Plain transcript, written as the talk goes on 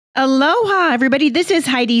Aloha, everybody. This is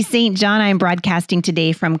Heidi St. John. I'm broadcasting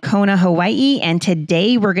today from Kona, Hawaii. And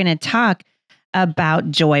today we're going to talk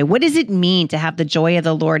about joy. What does it mean to have the joy of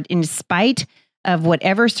the Lord in spite of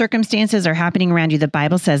whatever circumstances are happening around you? The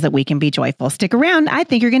Bible says that we can be joyful. Stick around. I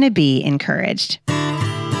think you're going to be encouraged.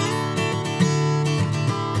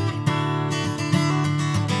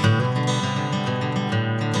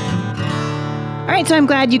 All right, so I'm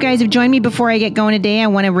glad you guys have joined me. Before I get going today, I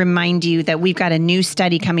want to remind you that we've got a new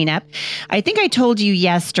study coming up. I think I told you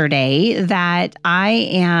yesterday that I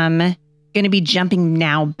am going to be jumping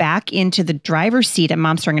now back into the driver's seat at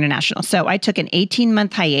Mom Strong International. So I took an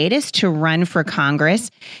 18-month hiatus to run for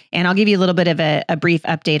Congress, and I'll give you a little bit of a brief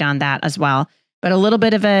update on that as well. But a little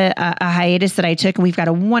bit of a hiatus that I took, and we've got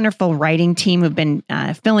a wonderful writing team who've been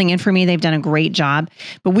filling in for me. They've done a great job.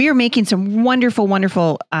 But we are making some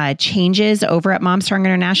wonderful changes over at Mom Strong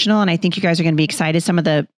International, and I think you guys are going to be excited. Some of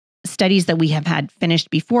the studies that we have had finished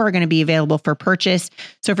before are going to be available for purchase.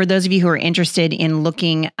 So for those of you who are interested in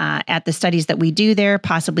looking at the studies that we do there,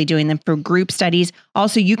 possibly doing them for group studies,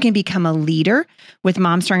 also you can become a leader with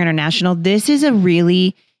Mom Strong International. This is a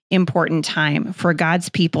really important time for God's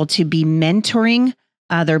people to be mentoring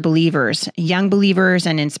other believers, young believers,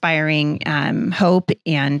 and inspiring hope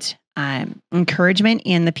and encouragement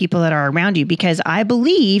in the people that are around you. Because I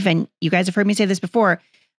believe, and you guys have heard me say this before,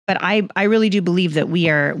 but I really do believe that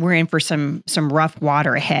we're in for some rough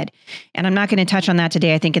water ahead. And I'm not going to touch on that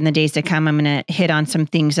today. I think in the days to come, I'm going to hit on some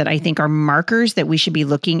things that I think are markers that we should be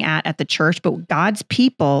looking at the church. But God's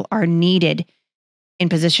people are needed in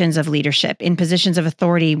positions of leadership, in positions of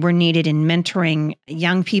authority. We're needed in mentoring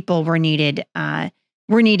young people. We're needed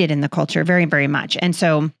in the culture very, very much. And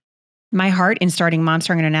so my heart in starting Mom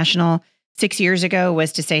Strong International 6 years ago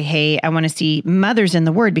was to say, hey, I want to see mothers in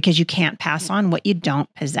the Word, because you can't pass on what you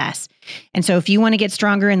don't possess. And so if you want to get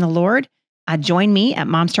stronger in the Lord, join me at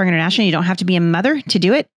Mom Strong International. You don't have to be a mother to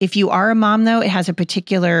do it. If you are a mom, though, it has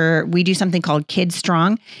we do something called Kids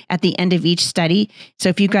Strong at the end of each study. So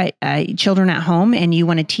if you've got children at home and you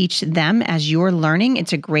want to teach them as you're learning,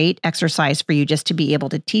 it's a great exercise for you just to be able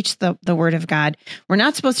to teach the Word of God. We're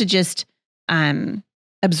not supposed to just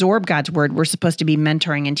absorb God's Word. We're supposed to be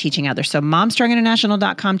mentoring and teaching others. So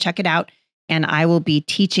momstronginternational.com, check it out. And I will be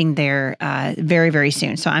teaching there very, very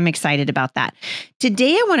soon. So I'm excited about that.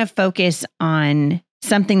 Today, I want to focus on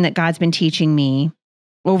something that God's been teaching me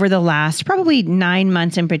over the last probably 9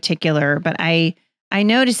 months in particular. But I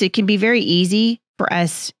notice it can be very easy for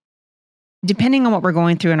us, depending on what we're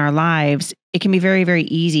going through in our lives, it can be very, very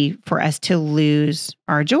easy for us to lose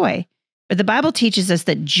our joy. But the Bible teaches us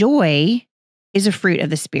that joy is a fruit of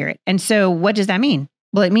the Spirit. And so what does that mean?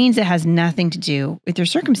 Well, it means it has nothing to do with your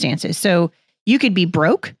circumstances. So you could be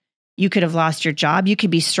broke. You could have lost your job. You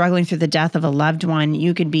could be struggling through the death of a loved one.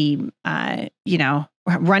 You could be,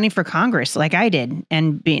 running for Congress like I did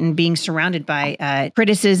and being surrounded by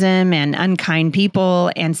criticism and unkind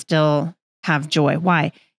people and still have joy.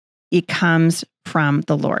 Why? It comes from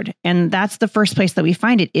the Lord. And that's the first place that we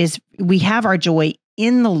find it, is we have our joy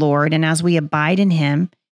in the Lord. And as we abide in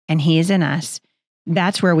Him and He is in us,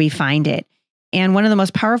 that's where we find it. And one of the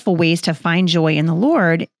most powerful ways to find joy in the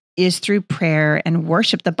Lord is through prayer and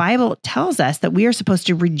worship. The Bible tells us that we are supposed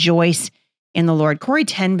to rejoice in the Lord. Corrie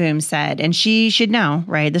Ten Boom said, and she should know,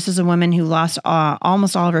 right? This is a woman who lost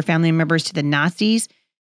almost all of her family members to the Nazis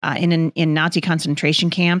in Nazi concentration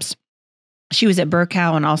camps. She was at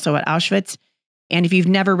Birkenau and also at Auschwitz. And if you've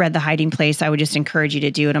never read The Hiding Place, I would just encourage you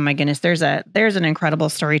to do it. Oh my goodness, there's an incredible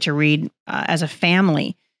story to read as a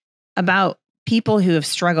family about people who have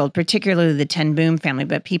struggled, particularly the Ten Boom family,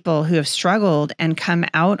 but people who have struggled and come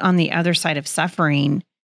out on the other side of suffering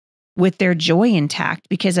with their joy intact.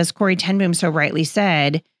 Because as Corrie Ten Boom so rightly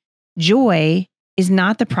said, joy is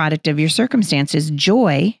not the product of your circumstances.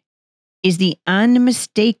 Joy is the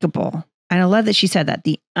unmistakable, and I love that she said that,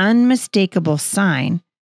 the unmistakable sign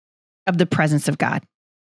of the presence of God.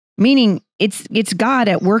 Meaning it's God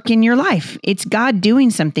at work in your life. It's God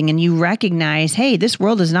doing something, and you recognize, hey, this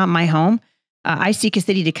world is not my home. I seek a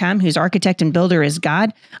city to come whose architect and builder is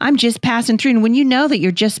God. I'm just passing through. And when you know that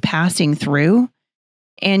you're just passing through,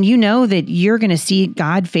 and you know that you're going to see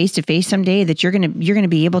God face to face someday, that you're going to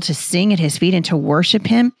be able to sing at His feet and to worship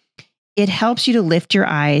Him, it helps you to lift your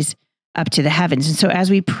eyes up to the heavens. And so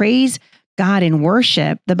as we praise God in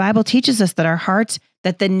worship, the Bible teaches us that our hearts,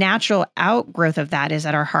 that the natural outgrowth of that is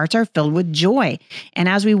that our hearts are filled with joy. And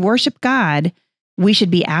as we worship God, we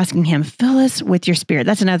should be asking Him, fill us with your Spirit.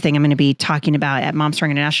 That's another thing I'm going to be talking about at Mom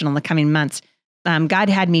Strong International in the coming months. God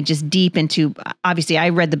had me just deep into, obviously I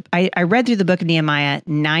read through the book of Nehemiah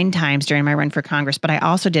 9 times during my run for Congress, but I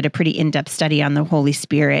also did a pretty in-depth study on the Holy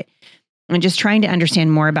Spirit. and just trying to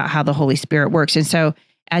understand more about how the Holy Spirit works. And so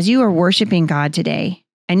as you are worshiping God today,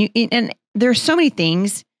 and there's so many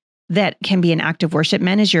things that can be an act of worship.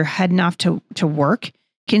 Men, as you're heading off to work,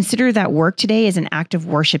 consider that work today as an act of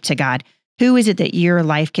worship to God. Who is it that your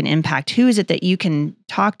life can impact? Who is it that you can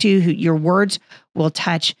talk to, who your words will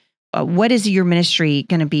touch? What is your ministry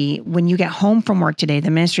going to be when you get home from work today, the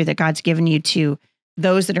ministry that God's given you to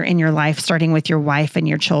those that are in your life, starting with your wife and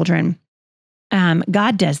your children?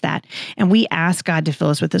 God does that. And we ask God to fill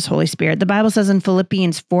us with His Holy Spirit. The Bible says in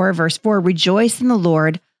Philippians 4, verse 4, rejoice in the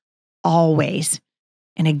Lord always.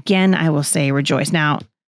 And again, I will say rejoice. Now,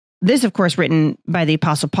 this, of course, written by the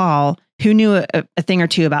Apostle Paul, who knew a thing or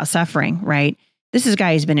two about suffering, right? This is a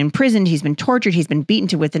guy who's been imprisoned, he's been tortured, he's been beaten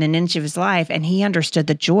to within an inch of his life, and he understood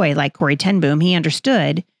the joy, like Corrie Ten Boom. He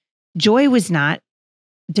understood joy was not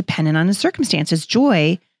dependent on his circumstances.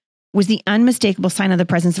 Joy was the unmistakable sign of the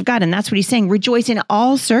presence of God. And that's what he's saying. Rejoice in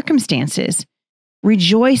all circumstances.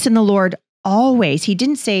 Rejoice in the Lord always. He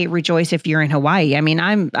didn't say rejoice if you're in Hawaii. I mean,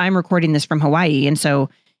 I'm recording this from Hawaii. And so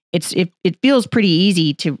it feels pretty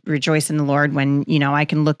easy to rejoice in the Lord when, I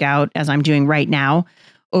can look out, as I'm doing right now,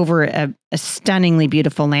 over a stunningly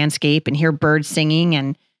beautiful landscape and hear birds singing,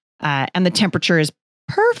 and the temperature is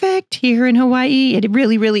perfect here in Hawaii. It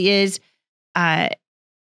really, really is.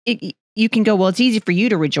 You can go, well, it's easy for you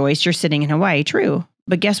to rejoice. You're sitting in Hawaii. True.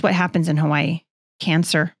 But guess what happens in Hawaii?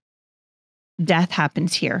 Cancer. Death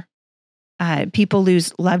happens here. People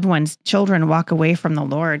lose loved ones. Children walk away from the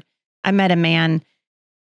Lord. I met a man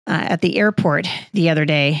at the airport the other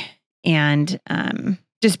day, and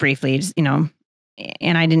just briefly,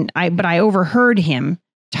 and I overheard him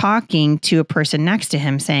talking to a person next to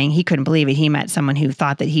him saying he couldn't believe it. He met someone who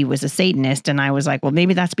thought that he was a Satanist. And I was like, well,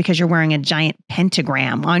 maybe that's because you're wearing a giant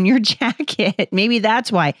pentagram on your jacket. Maybe that's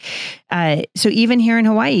why. So even here in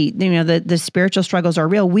Hawaii, the spiritual struggles are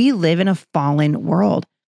real. We live in a fallen world.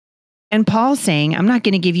 And Paul's saying, I'm not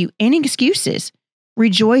going to give you any excuses.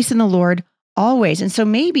 Rejoice in the Lord always. And so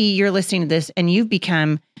maybe you're listening to this and you've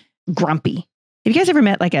become grumpy. Have you guys ever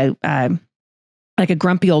met like a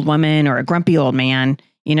grumpy old woman or a grumpy old man?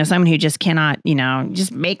 Someone who just cannot,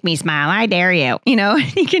 just make me smile. I dare you.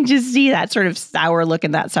 You can just see that sort of sour look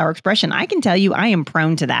and that sour expression. I can tell you, I am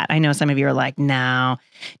prone to that. I know some of you are like, no,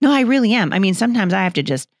 I really am. I mean, sometimes I have to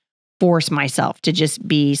just force myself to just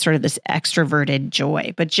be sort of this extroverted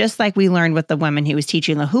joy. But just like we learned with the woman who was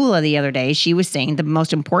teaching the hula the other day, she was saying the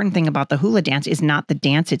most important thing about the hula dance is not the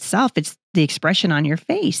dance itself. It's the expression on your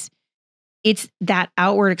face. It's that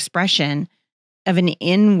outward expression of an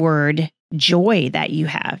inward joy that you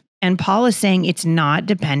have. And Paul is saying it's not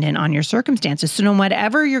dependent on your circumstances. So no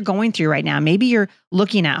whatever you're going through right now, maybe you're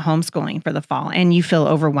looking at homeschooling for the fall and you feel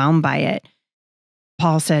overwhelmed by it.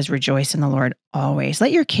 Paul says, rejoice in the Lord always.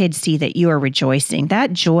 Let your kids see that you are rejoicing.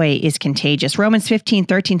 That joy is contagious. Romans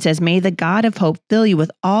 15:13 says, may the God of hope fill you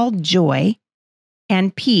with all joy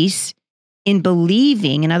and peace in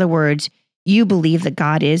believing. In other words, you believe that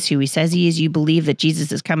God is who He says He is. You believe that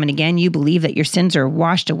Jesus is coming again. You believe that your sins are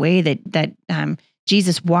washed away, that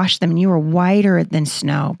Jesus washed them and you are whiter than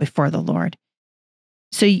snow before the Lord.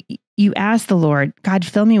 So you ask the Lord, God,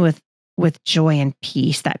 fill me with joy and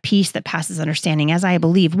peace that passes understanding as I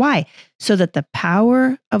believe. Why? So that the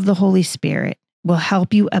power of the Holy Spirit will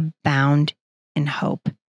help you abound in hope.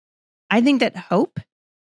 I think that hope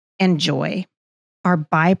and joy are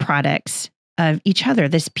byproducts of each other,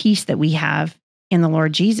 this peace that we have in the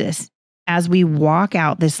Lord Jesus as we walk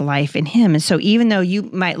out this life in Him. And so even though you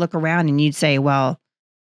might look around and you'd say, well,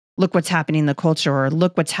 look what's happening in the culture, or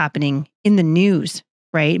look what's happening in the news,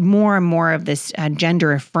 right? More and more of this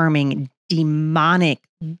gender affirming demonic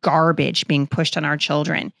garbage being pushed on our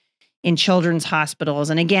children in children's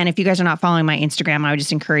hospitals. And again, if you guys are not following my Instagram, I would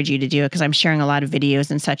just encourage you to do it, because I'm sharing a lot of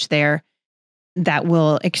videos and such there that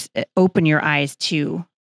will open your eyes to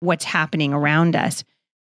what's happening around us.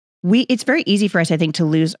 It's very easy for us, I think, to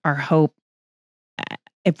lose our hope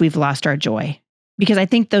if we've lost our joy, because I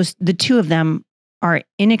think the two of them are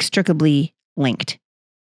inextricably linked.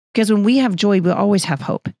 Because when we have joy, we always have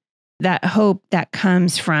hope. That hope that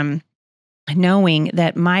comes from knowing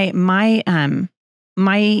that my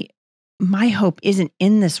hope isn't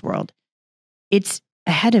in this world. It's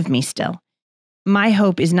ahead of me still. My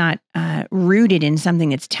hope is not rooted in something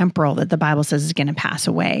that's temporal that the Bible says is going to pass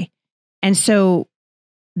away. And so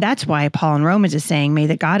that's why Paul in Romans is saying, may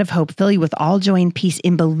the God of hope fill you with all joy and peace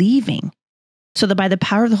in believing, so that by the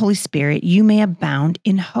power of the Holy Spirit, you may abound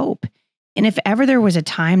in hope. And if ever there was a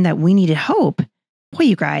time that we needed hope, boy,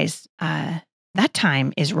 you guys, that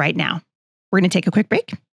time is right now. We're going to take a quick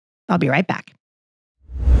break. I'll be right back.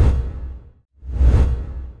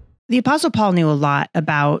 The Apostle Paul knew a lot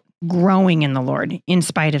about growing in the Lord in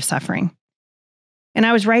spite of suffering. And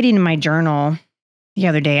I was writing in my journal the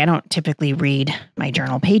other day. I don't typically read my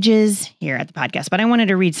journal pages here at the podcast, but I wanted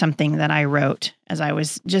to read something that I wrote as I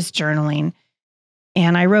was just journaling.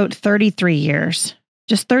 And I wrote 33 years,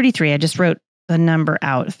 just 33. I just wrote the number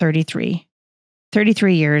out, 33.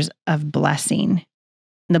 33 years of blessing.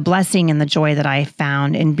 The blessing and the joy that I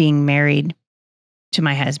found in being married to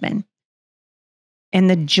my husband. And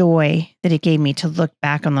the joy that it gave me to look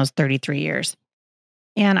back on those 33 years.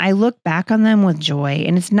 And I look back on them with joy.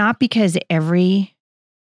 And it's not because every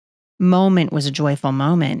moment was a joyful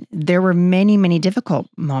moment. There were many, many difficult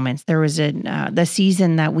moments. There was the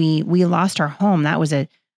season that we lost our home. That was a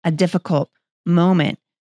difficult moment.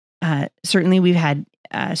 Certainly we've had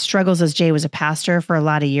struggles as Jay was a pastor for a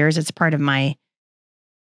lot of years. It's part of my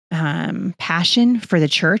passion for the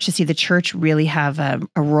church, to see the church really have a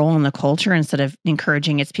role in the culture instead of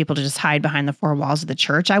encouraging its people to just hide behind the four walls of the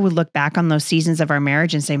church. I would look back on those seasons of our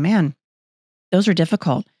marriage and say, man, those were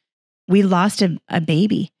difficult. We lost a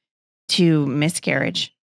baby to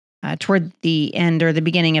miscarriage toward the end or the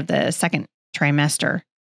beginning of the second trimester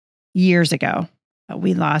years ago.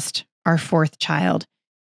 We lost our fourth child.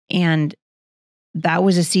 And that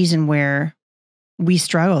was a season where we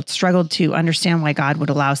struggled to understand why God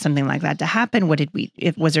would allow something like that to happen.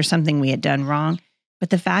 Was there something we had done wrong?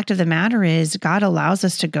 But the fact of the matter is, God allows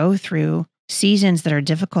us to go through seasons that are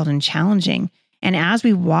difficult and challenging. And as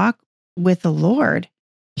we walk with the Lord,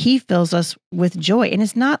 He fills us with joy. And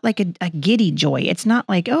it's not like a giddy joy. It's not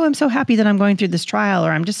like, oh, I'm so happy that I'm going through this trial,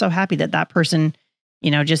 or I'm just so happy that that person,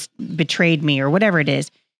 just betrayed me, or whatever it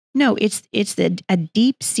is. No, it's a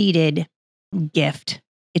deep-seated gift.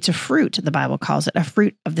 It's a fruit, the Bible calls it, a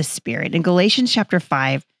fruit of the Spirit. In Galatians chapter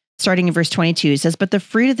 5, starting in verse 22, it says, but the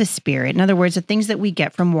fruit of the Spirit, in other words, the things that we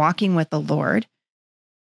get from walking with the Lord,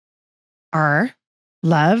 are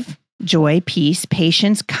love, joy, peace,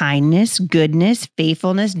 patience, kindness, goodness,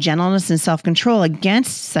 faithfulness, gentleness, and self-control.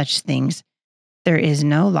 Against such things, there is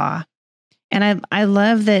no law. And I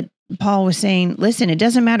love that Paul was saying, listen, it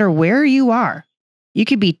doesn't matter where you are. You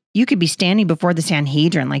could be standing before the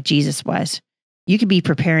Sanhedrin like Jesus was. You could be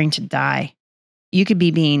preparing to die. You could be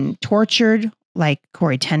being tortured like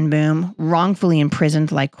Corrie Ten Boom, wrongfully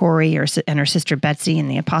imprisoned like Corrie and her sister Betsy and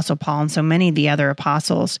the Apostle Paul and so many of the other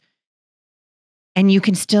apostles. And you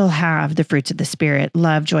can still have the fruits of the Spirit: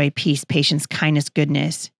 love, joy, peace, patience, kindness,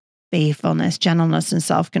 goodness, faithfulness, gentleness, and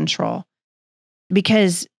self-control.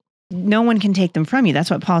 Because no one can take them from you. That's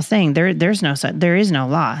what Paul's saying. There is no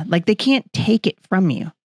law. Like, they can't take it from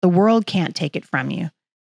you. The world can't take it from you.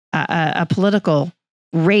 A political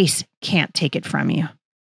race can't take it from you.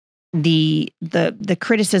 The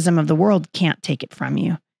criticism of the world can't take it from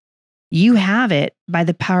you. You have it by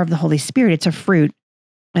the power of the Holy Spirit. It's a fruit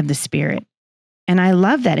of the Spirit. And I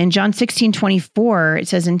love that. In John 16:24, it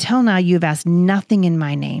says, until now you have asked nothing in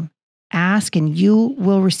my name. Ask and you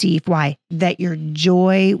will receive. Why? That your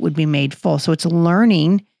joy would be made full. So it's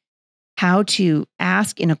learning how to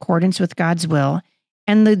ask in accordance with God's will.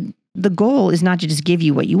 And the goal is not to just give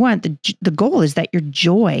you what you want. The goal is that your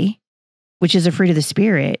joy, which is a fruit of the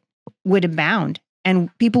Spirit, would abound and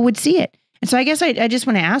people would see it. And so I guess I just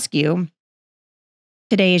want to ask you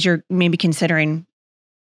today, as you're maybe considering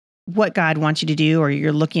what God wants you to do, or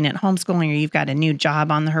you're looking at homeschooling, or you've got a new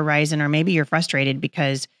job on the horizon, or maybe you're frustrated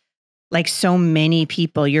because, like so many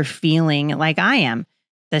people, you're feeling like I am,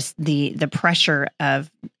 the pressure of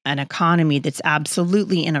an economy that's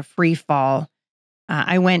absolutely in a free fall.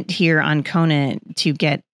 I went here on Kona to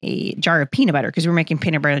get a jar of peanut butter because we're making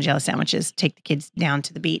peanut butter and jelly sandwiches, take the kids down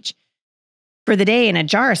to the beach for the day. And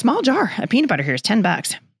a small jar of peanut butter here is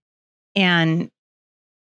 $10. And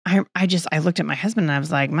I looked at my husband and I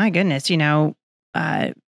was like, my goodness,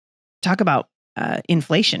 talk about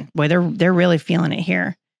inflation. Boy, they're really feeling it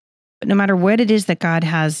here. But no matter what it is that God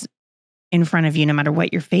has in front of you, no matter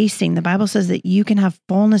what you're facing, the Bible says that you can have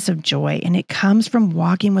fullness of joy, and it comes from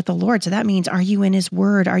walking with the Lord. So that means, are you in His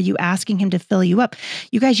Word? Are you asking Him to fill you up?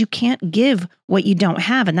 You guys, you can't give what you don't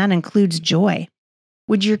have, and that includes joy.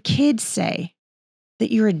 Would your kids say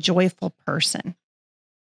that you're a joyful person?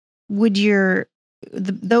 Would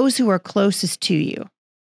those who are closest to you,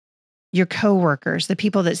 your coworkers, the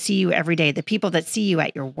people that see you every day, the people that see you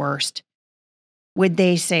at your worst, would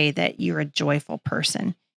they say that you're a joyful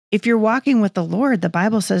person? If you're walking with the Lord, the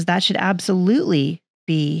Bible says that should absolutely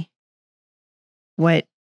be what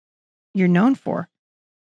you're known for.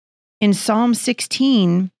 In Psalm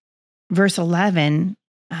 16, verse 11,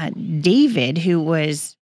 David, who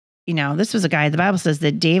was, this was a guy, the Bible says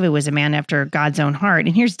that David was a man after God's own heart.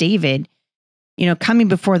 And here's David, coming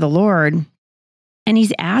before the Lord. And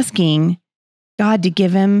he's asking God to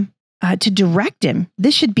give him, to direct him.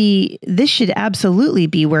 This should absolutely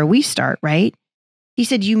be where we start, right? He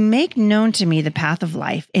said, you make known to me the path of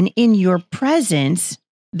life, and in your presence,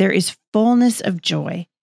 there is fullness of joy.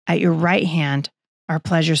 At your right hand are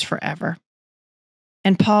pleasures forever.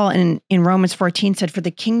 And Paul in Romans 14 said, for the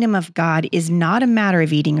kingdom of God is not a matter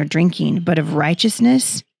of eating or drinking, but of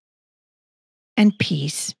righteousness and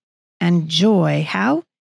peace and joy. How?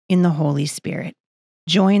 In the Holy Spirit.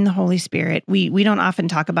 Joy in the Holy Spirit. We don't often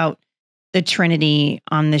talk about the Trinity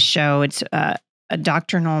on this show. It's a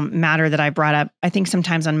doctrinal matter that I brought up, I think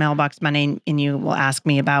sometimes on Mailbox Monday, and you will ask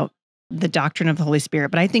me about the doctrine of the Holy Spirit.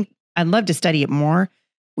 But I think I'd love to study it more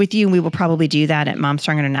with you. And we will probably do that at Mom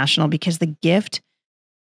Strong International, because the gift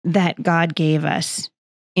that God gave us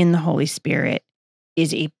in the Holy Spirit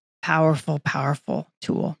is a powerful, powerful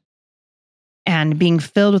tool. And being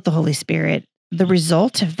filled with the Holy Spirit, the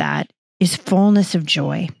result of that is fullness of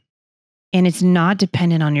joy. And it's not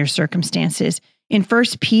dependent on your circumstances. In 1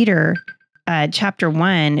 Peter chapter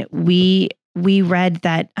 1, we read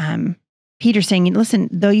that Peter saying, listen,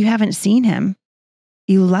 though you haven't seen him,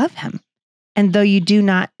 you love him. And though you do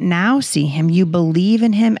not now see him, you believe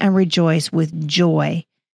in him and rejoice with joy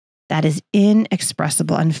that is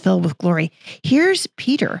inexpressible and filled with glory. Here's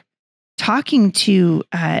Peter talking to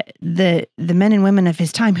the men and women of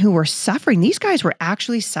his time who were suffering. These guys were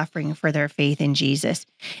actually suffering for their faith in Jesus.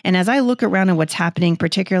 And as I look around at what's happening,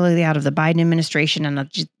 particularly out of the Biden administration and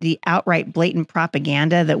the outright blatant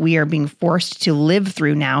propaganda that we are being forced to live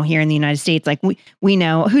through now here in the United States, like we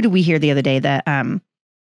know, who did we hear the other day?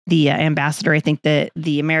 The ambassador, I think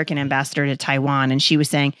the American ambassador to Taiwan, and she was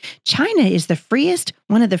saying, China is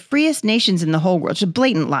one of the freest nations in the whole world. It's a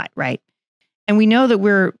blatant lie, right? And we know that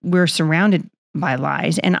we're surrounded by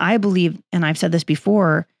lies. And I believe, and I've said this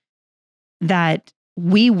before, that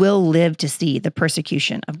we will live to see the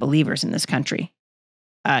persecution of believers in this country.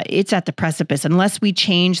 It's at the precipice. Unless we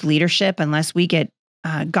change leadership, unless we get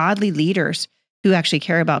godly leaders who actually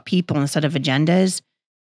care about people instead of agendas,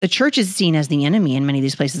 the church is seen as the enemy in many of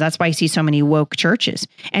these places. That's why you see so many woke churches.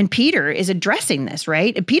 And Peter is addressing this,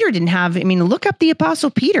 right? Peter didn't have, look up the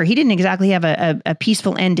Apostle Peter. He didn't exactly have a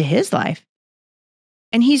peaceful end to his life.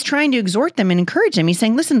 And he's trying to exhort them and encourage them. He's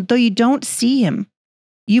saying, listen, though you don't see him,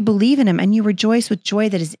 you believe in him and you rejoice with joy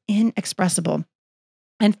that is inexpressible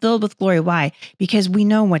and filled with glory. Why? Because we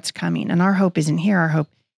know what's coming, and our hope isn't here. Our hope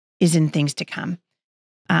is in things to come.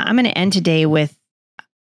 I'm going to end today with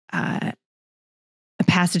a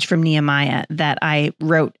passage from Nehemiah that I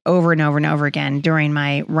wrote over and over and over again during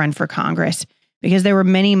my run for Congress, because there were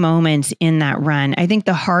many moments in that run. I think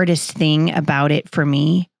the hardest thing about it for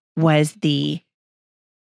me was the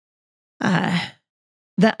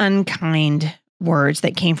unkind words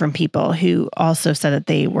that came from people who also said that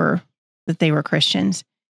they were Christians.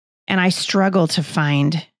 And I struggle to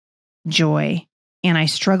find joy, and I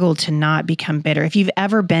struggle to not become bitter. If you've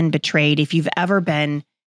ever been betrayed, if you've ever been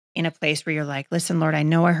in a place where you're like, listen, Lord, I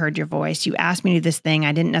know I heard your voice. You asked me to do this thing.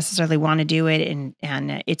 I didn't necessarily want to do it.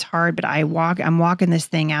 And it's hard, but I'm walking this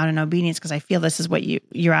thing out in obedience because I feel this is what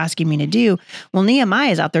you're asking me to do. Well,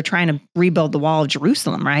 Nehemiah is out there trying to rebuild the wall of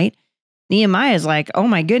Jerusalem, right? Nehemiah is like, oh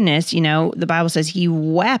my goodness, the Bible says he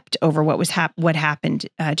wept over what happened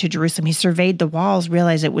to Jerusalem. He surveyed the walls,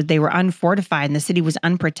 realized they were unfortified and the city was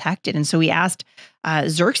unprotected. And so he asked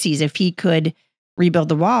Xerxes if he could rebuild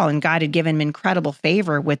the wall, and God had given him incredible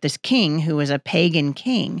favor with this king who was a pagan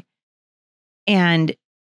king. And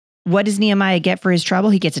what does Nehemiah get for his trouble?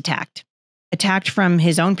 He gets attacked from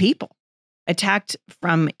his own people, attacked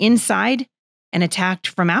from inside and attacked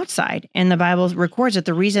from outside. And the Bible records that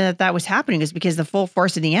the reason that was happening is because the full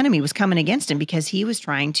force of the enemy was coming against him, because he was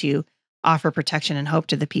trying to offer protection and hope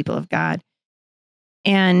to the people of God.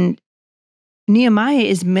 And Nehemiah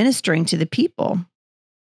is ministering to the people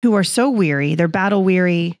who are so weary. They're battle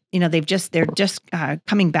weary. They're just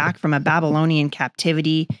coming back from a Babylonian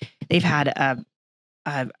captivity. They've had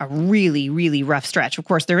a really, really rough stretch. Of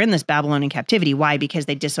course, they're in this Babylonian captivity. Why? Because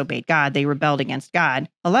they disobeyed God. They rebelled against God.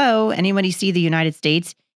 Hello? Anybody see the United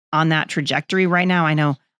States on that trajectory right now? I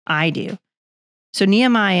know I do. So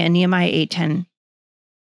Nehemiah 8:10,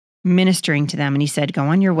 ministering to them, and he said, go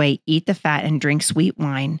on your way, eat the fat and drink sweet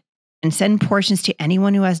wine, and send portions to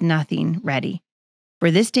anyone who has nothing ready. For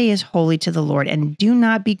this day is holy to the Lord, and do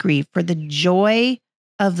not be grieved, for the joy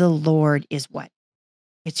of the Lord is what?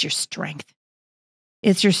 It's your strength.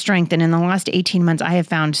 It's your strength. And in the last 18 months, I have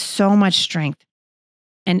found so much strength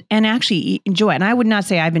and actually joy. And I would not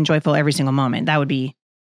say I've been joyful every single moment. That would be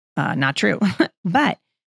not true. But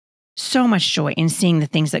so much joy in seeing the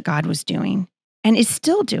things that God was doing and is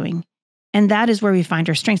still doing. And that is where we find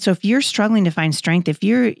our strength. So if you're struggling to find strength,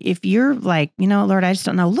 if you're like, Lord, I just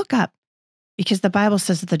don't know, look up, because the Bible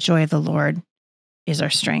says that the joy of the Lord is our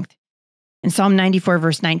strength. In Psalm 94,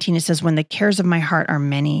 verse 19, it says, when the cares of my heart are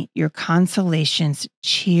many, your consolations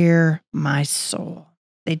cheer my soul.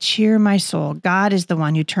 They cheer my soul. God is the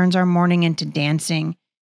one who turns our mourning into dancing.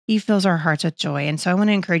 He fills our hearts with joy. And so I want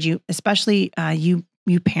to encourage you, especially you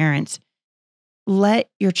parents, let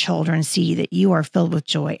your children see that you are filled with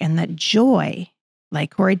joy, and that joy,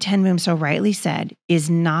 like Corrie Ten Boom so rightly said, is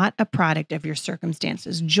not a product of your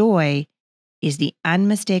circumstances. Joy is the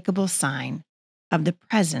unmistakable sign of the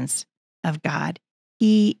presence of God.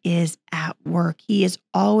 He is at work. He is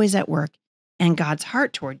always at work. And God's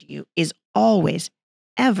heart toward you is always,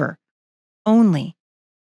 ever, only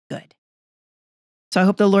good. So I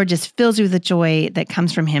hope the Lord just fills you with the joy that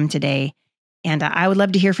comes from Him today. And I would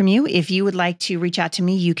love to hear from you. If you would like to reach out to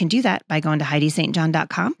me, you can do that by going to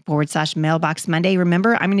HeidiSt.John.com/mailbox Monday.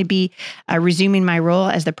 Remember, I'm going to be resuming my role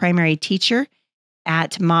as the primary teacher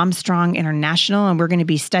at Mom Strong International, and we're going to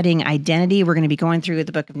be studying identity. We're going to be going through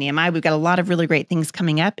the book of Nehemiah. We've got a lot of really great things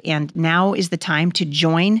coming up, and now is the time to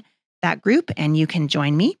join that group, and you can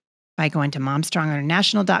join me by going to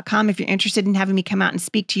momstronginternational.com. If you're interested in having me come out and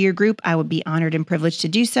speak to your group, I would be honored and privileged to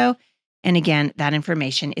do so. And again, that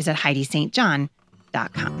information is at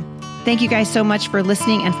HeidiSt.John.com. Thank you guys so much for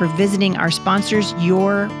listening and for visiting our sponsors.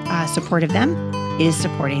 Your support of them is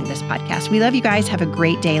supporting this podcast. We love you guys. Have a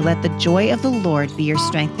great day. Let the joy of the Lord be your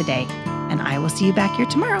strength today. And I will see you back here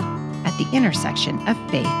tomorrow at the intersection of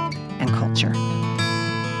faith and culture.